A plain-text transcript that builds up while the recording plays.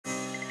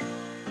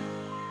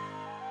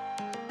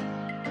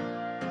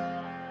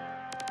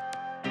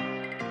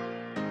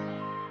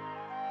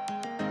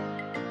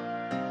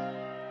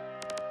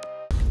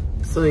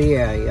So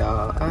yeah,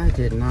 y'all, I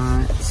did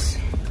not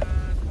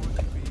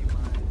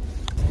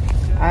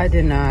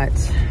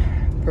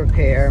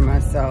prepare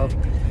myself.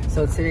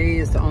 So today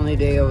is the only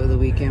day over the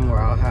weekend where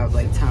I'll have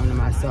like time to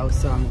myself.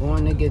 So I'm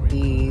going to get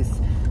these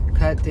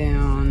cut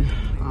down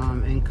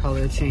and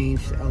color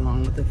changed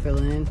along with the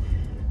fill-in.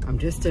 I'm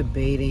just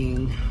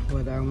debating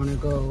whether I want to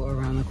go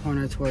around the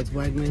corner towards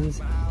Wegmans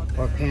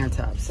or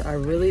Pantops. I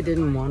really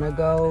didn't want to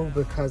go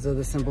because of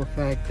the simple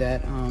fact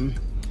that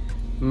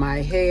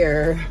my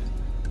hair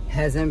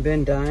hasn't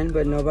been done,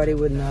 but nobody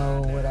would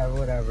know,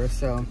 whatever.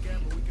 So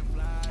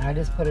I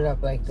just put it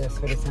up like this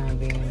for the time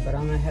being. But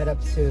I'm gonna head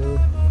up to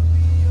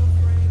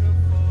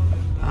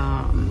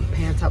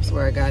Pantops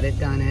where I got it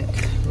done at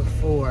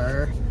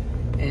before,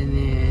 and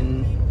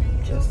then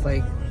just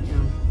like, you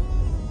know,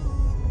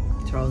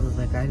 Charles was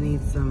like, I need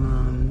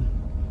some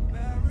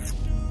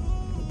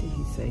what did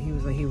he say? He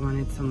was like, he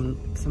wanted some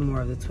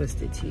more of the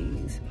twisted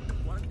tees.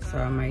 So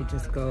I might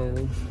just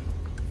go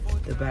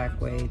the back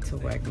way to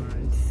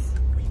Wegmans.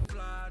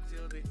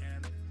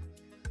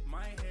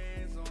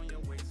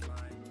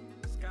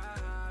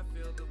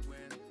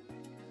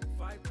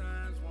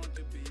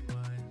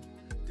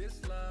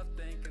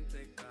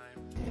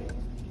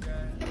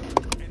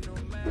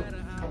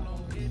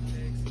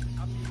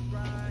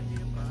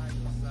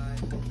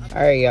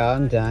 All right, y'all,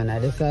 I'm done. I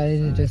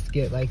decided to just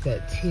get like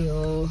that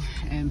teal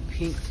and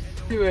pink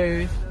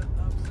anyways.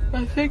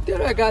 I think that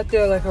I got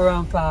there like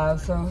around 5,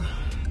 so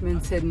I've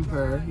been sitting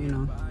for, you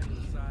know,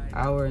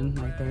 hour and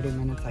like 30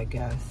 minutes, I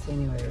guess.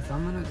 Anyways,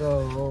 I'm gonna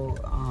go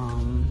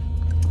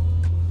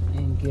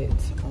and get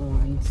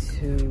on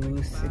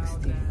to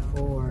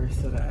 64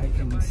 so that I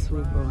can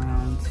swoop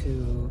around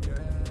to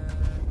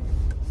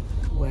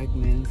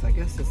Wegmans. I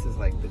guess this is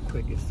like the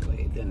quickest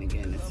way. Then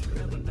again, it's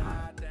really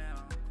not.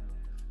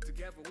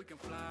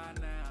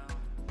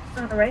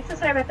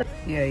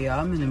 Yeah, y'all,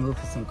 I'm in the mood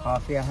for some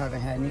coffee. I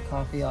haven't had any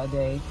coffee all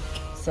day,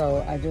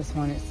 so I just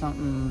wanted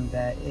something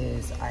that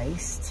is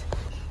iced.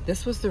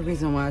 This was the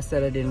reason why I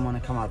said I didn't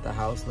want to come out the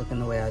house looking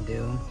the way I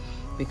do,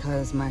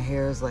 because my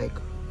hair is like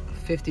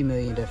 50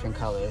 million different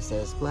colors.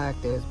 There's black,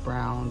 there's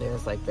brown,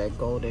 there's like that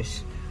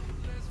goldish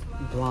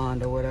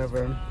blonde or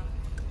whatever,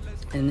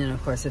 and then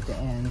of course at the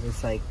ends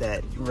it's like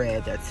that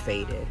red that's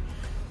faded.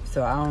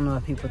 So I don't know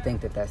if people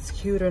think that that's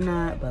cute or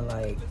not, but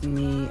like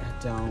me, I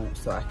don't.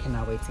 So I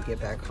cannot wait to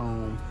get back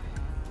home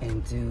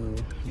and do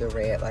the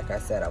red like I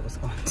said I was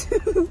going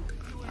to.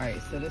 All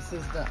right, so this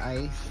is the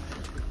ice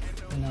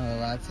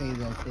vanilla latte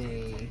that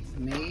they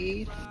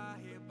made.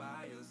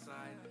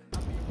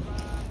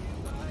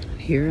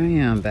 Here I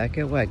am back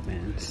at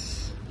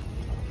Wegmans.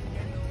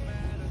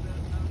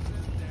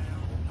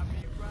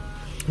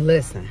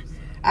 Listen,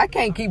 I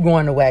can't keep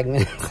going to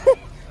Wegmans.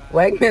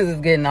 Wegmans is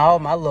getting all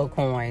my little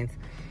coins.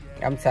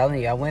 I'm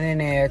telling you, I went in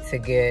there to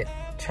get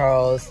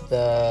Charles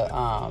the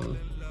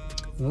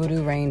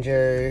Voodoo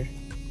Ranger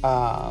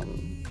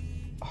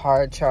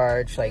hard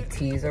charge like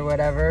teas or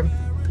whatever,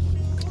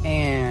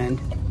 and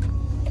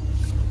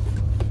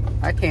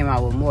I came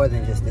out with more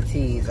than just the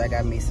teas. I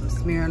got me some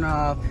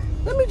Smirnoff.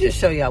 Let me just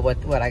show y'all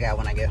what I got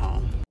when I get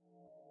home.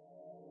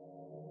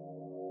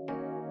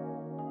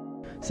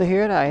 So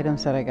here are the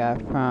items that I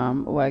got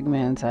from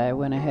Wegmans. I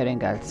went ahead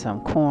and got some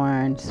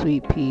corn,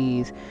 sweet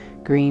peas,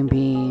 green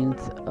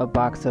beans, a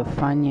box of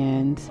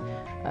Funyuns,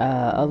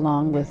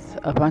 along with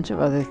a bunch of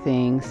other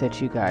things that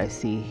you guys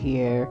see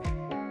here.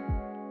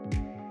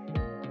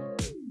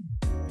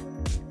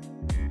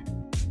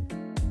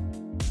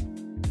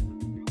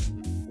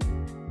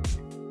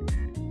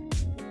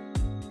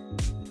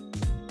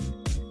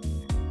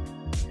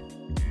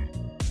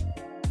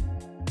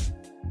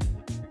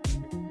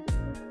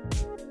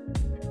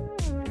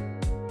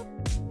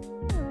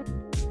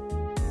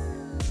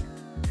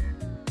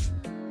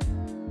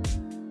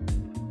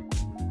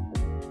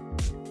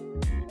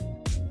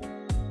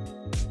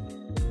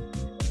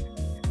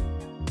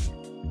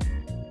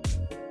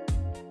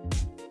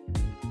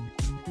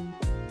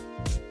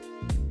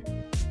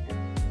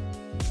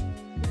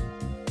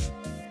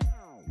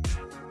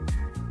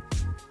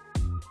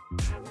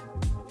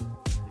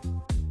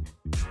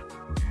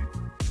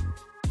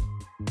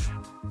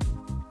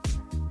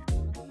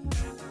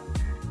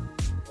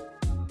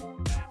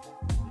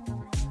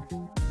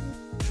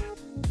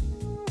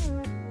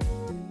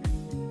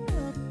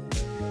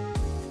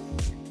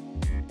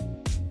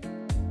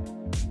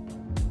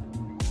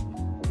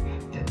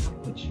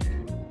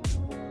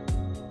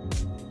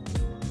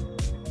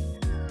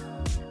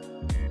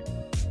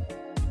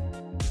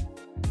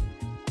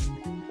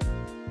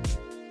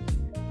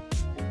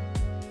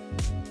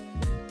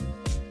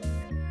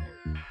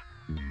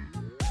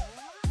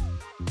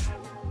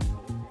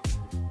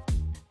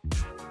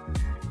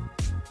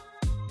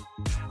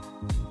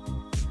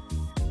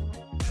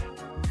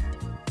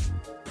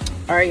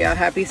 All right, y'all,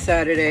 happy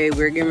Saturday.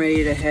 We're getting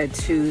ready to head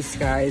to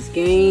Sky's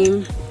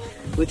game,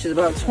 which is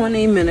about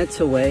 20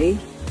 minutes away.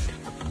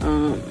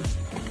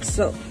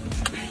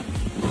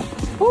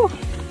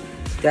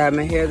 Dyed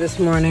my hair this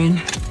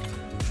morning,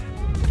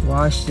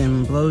 washed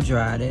and blow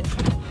dried it.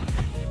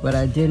 but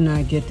I did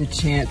not get the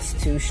chance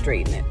to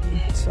straighten it.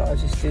 So I'll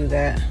just do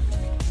that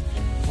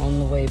on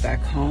the way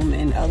back home,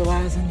 and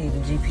otherwise I need a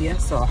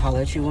GPS, so I'll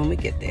holler at you when we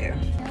get there.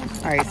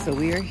 All right, so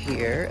we are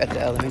here at the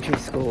elementary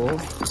school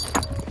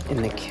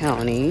in the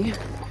county.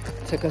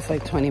 Took us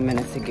like 20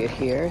 minutes to get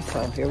here,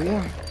 so here we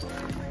are.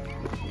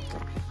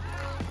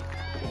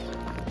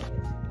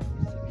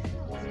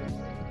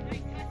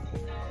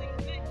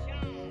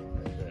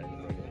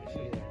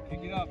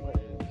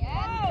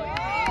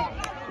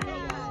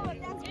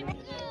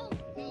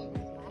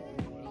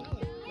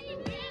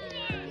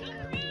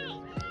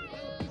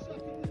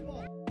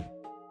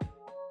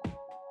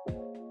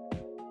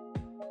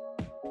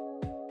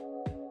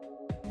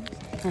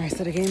 All right,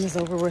 so the game is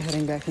over. We're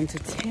heading back into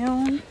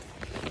town.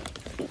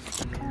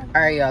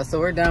 All right, y'all, so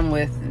we're done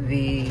with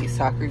the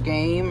soccer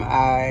game.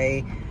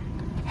 I'm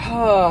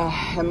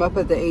up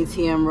at the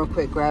ATM real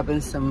quick, grabbing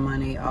some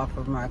money off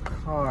of my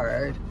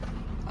card.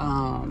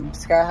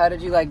 Sky, how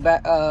did you like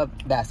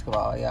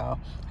basketball, y'all?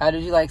 How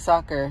did you like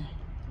soccer?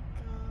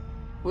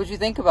 What'd you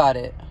think about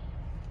it?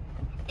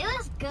 It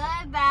was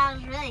good, but I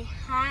was really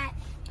hot.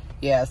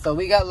 Yeah, so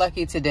we got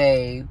lucky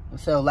today.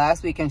 So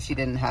last weekend she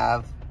didn't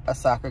have a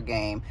soccer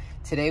game.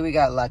 Today we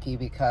got lucky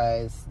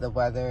because the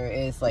weather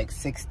is like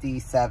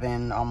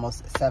 67,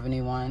 almost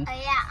 71.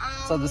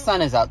 Yeah. So the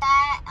sun is out.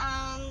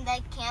 They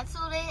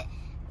canceled it.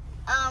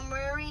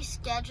 We're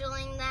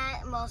rescheduling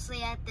that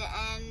mostly at the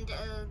end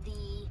of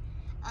the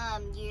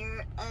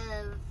year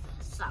of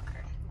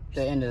soccer.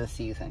 The end of the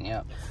season,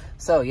 yep.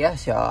 So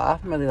yes, y'all,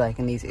 I'm really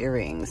liking these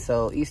earrings.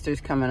 So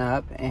Easter's coming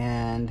up,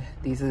 and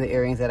these are the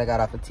earrings that I got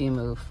off of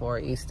Temu for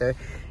Easter.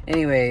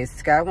 Anyways,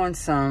 Sky wants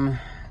some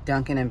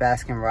Dunkin' and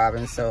Baskin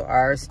Robbins, so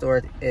our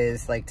store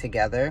is like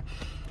together,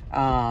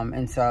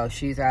 and so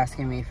she's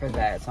asking me for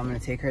that, so I'm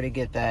gonna take her to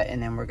get that,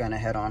 and then we're gonna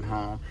head on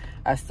home.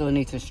 I still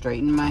need to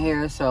straighten my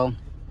hair, so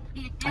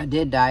I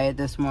did dye it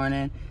this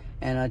morning,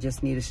 and I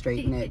just need to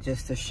straighten it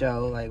just to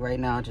show. Like right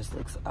now it just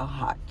looks a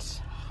hot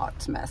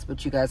mess,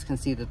 but you guys can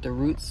see that the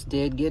roots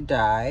did get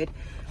dyed,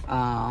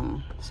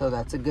 so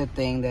that's a good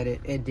thing that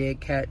it did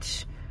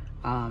catch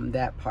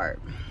that part.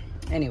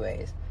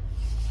 Anyways,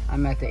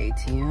 I'm at the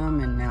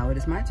ATM, and now it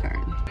is my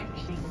turn.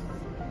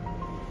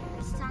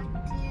 Let's talk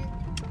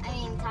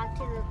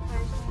to the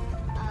person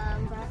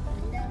about the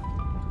window.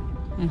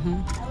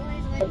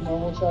 I have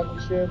normal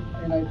chocolate chip,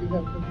 and I do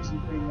have cookies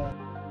and cream now.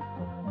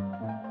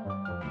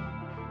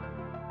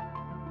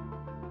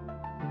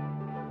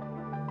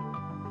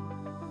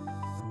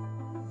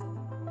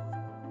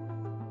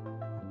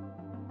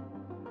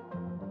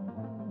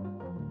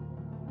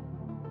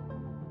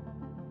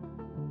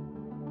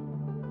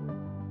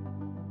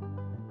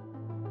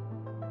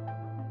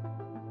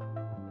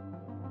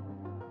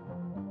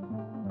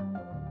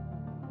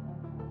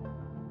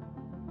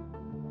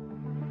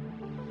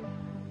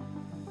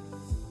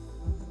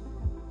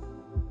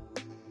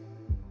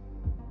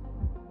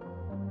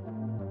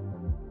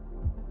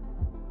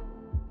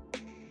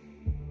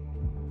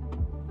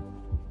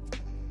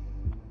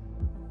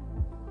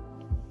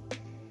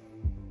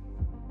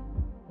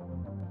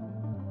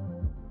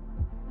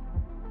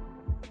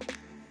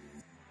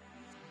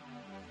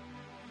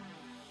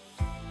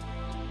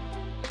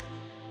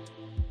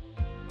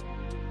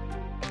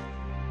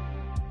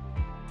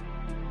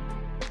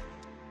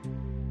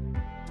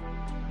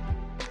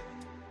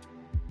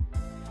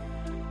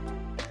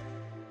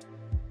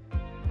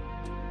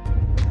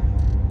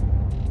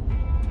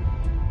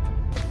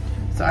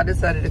 So I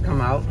decided to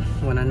come out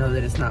when I know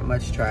that it's not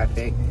much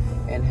traffic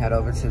and head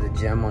over to the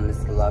gym on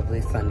this lovely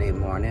Sunday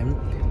morning.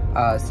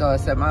 So I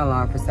set my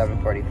alarm for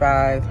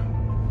 7:45,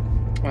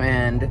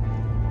 and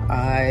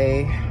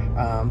I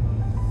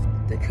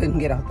couldn't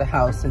get out the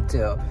house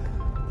until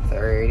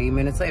 30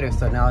 minutes later.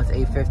 So now it's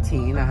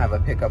 8:15. I have a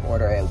pickup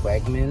order at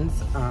Wegmans.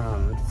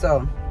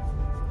 So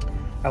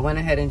I went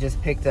ahead and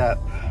just picked up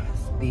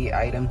the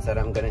items that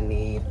I'm gonna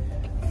need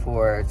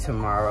for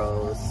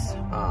tomorrow's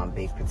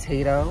baked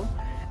potato.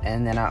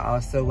 And then I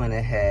also went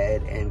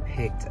ahead and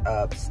picked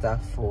up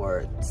stuff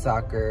for the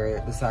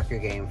soccer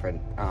game for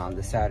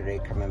the Saturday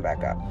coming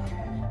back up.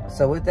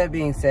 So with that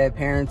being said,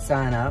 parents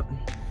sign up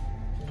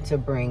to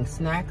bring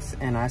snacks,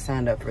 and I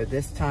signed up for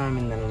this time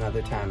and then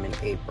another time in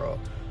April,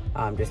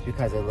 just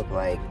because it looked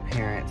like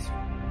parents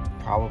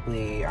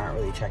probably aren't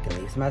really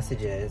checking these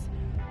messages.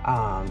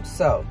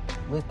 So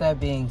with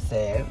that being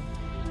said,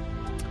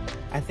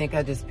 I think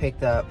I just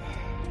picked up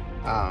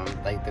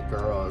like the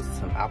girls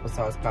some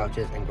applesauce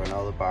pouches and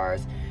granola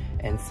bars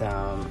and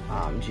some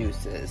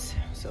juices.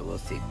 So we'll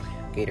see,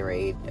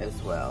 Gatorade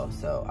as well.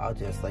 So I'll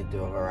just like do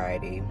a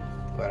variety,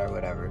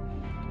 whatever.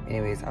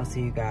 Anyways, I'll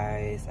see you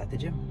guys at the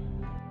gym.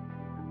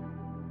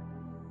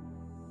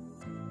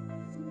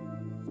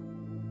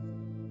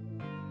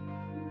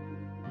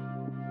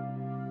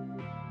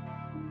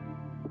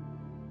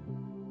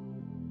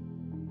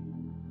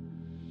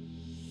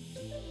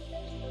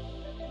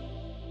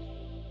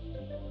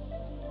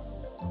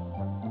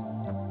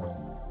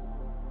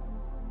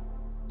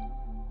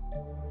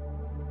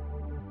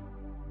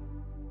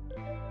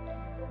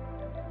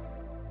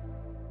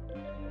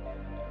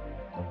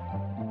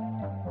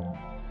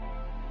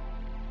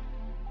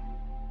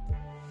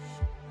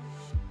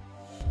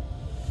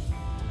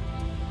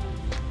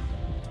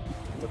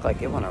 look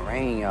like it want to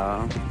rain,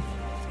 y'all.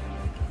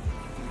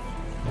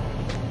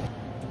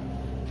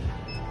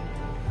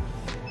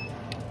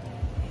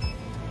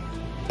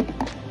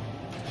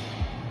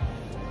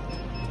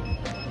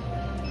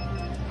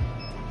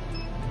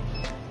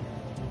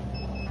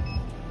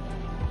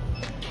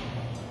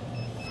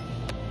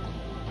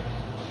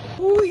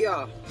 Ooh,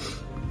 y'all.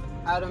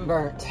 I done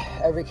burnt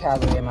every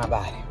calorie in my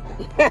body.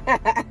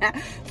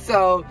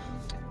 So,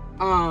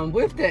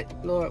 with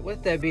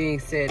that being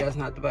said, that's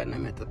not the button I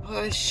meant to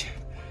push.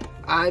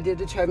 I did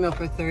the treadmill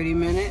for 30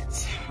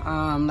 minutes.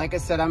 Like I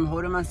said, I'm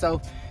holding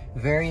myself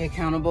very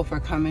accountable for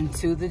coming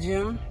to the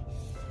gym.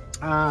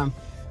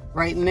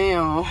 Right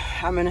now,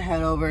 I'm gonna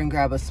head over and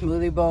grab a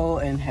smoothie bowl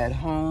and head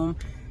home,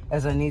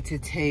 as I need to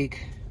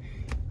take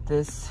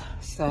this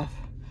stuff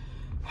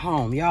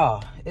home.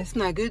 Y'all, it's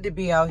not good to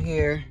be out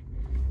here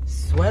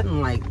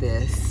sweating like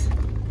this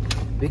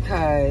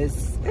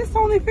because it's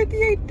only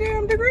 58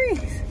 damn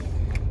degrees.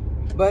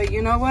 But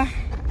you know what?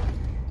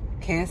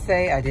 Can't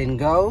say I didn't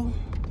go.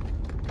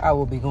 I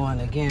will be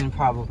going again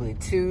probably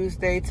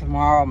Tuesday.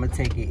 Tomorrow I'm gonna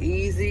take it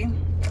easy.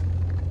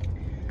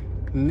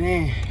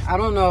 Man, I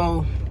don't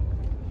know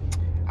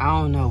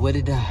what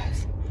it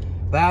does,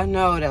 but I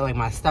know that like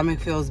my stomach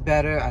feels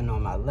better. I know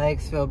my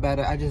legs feel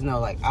better. I just know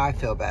like I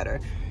feel better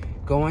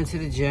going to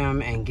the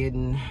gym and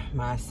getting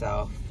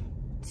myself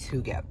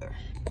together.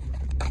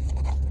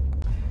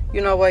 You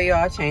know what, y'all?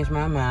 I changed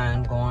my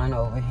mind going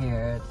over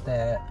here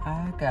that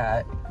I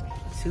got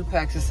 2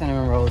 packs of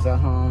cinnamon rolls at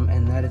home,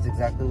 and that is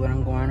exactly what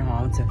I'm going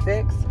home to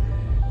fix.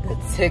 The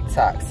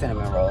TikTok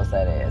cinnamon rolls,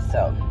 that is.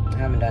 So I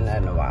haven't done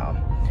that in a while.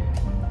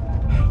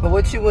 But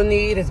what you will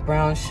need is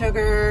brown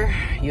sugar,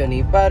 you'll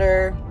need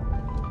butter,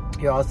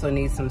 you also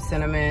need some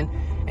cinnamon,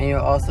 and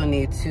you'll also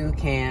need 2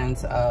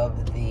 cans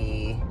of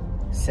the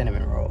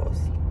cinnamon rolls.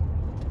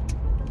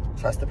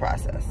 Trust the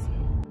process.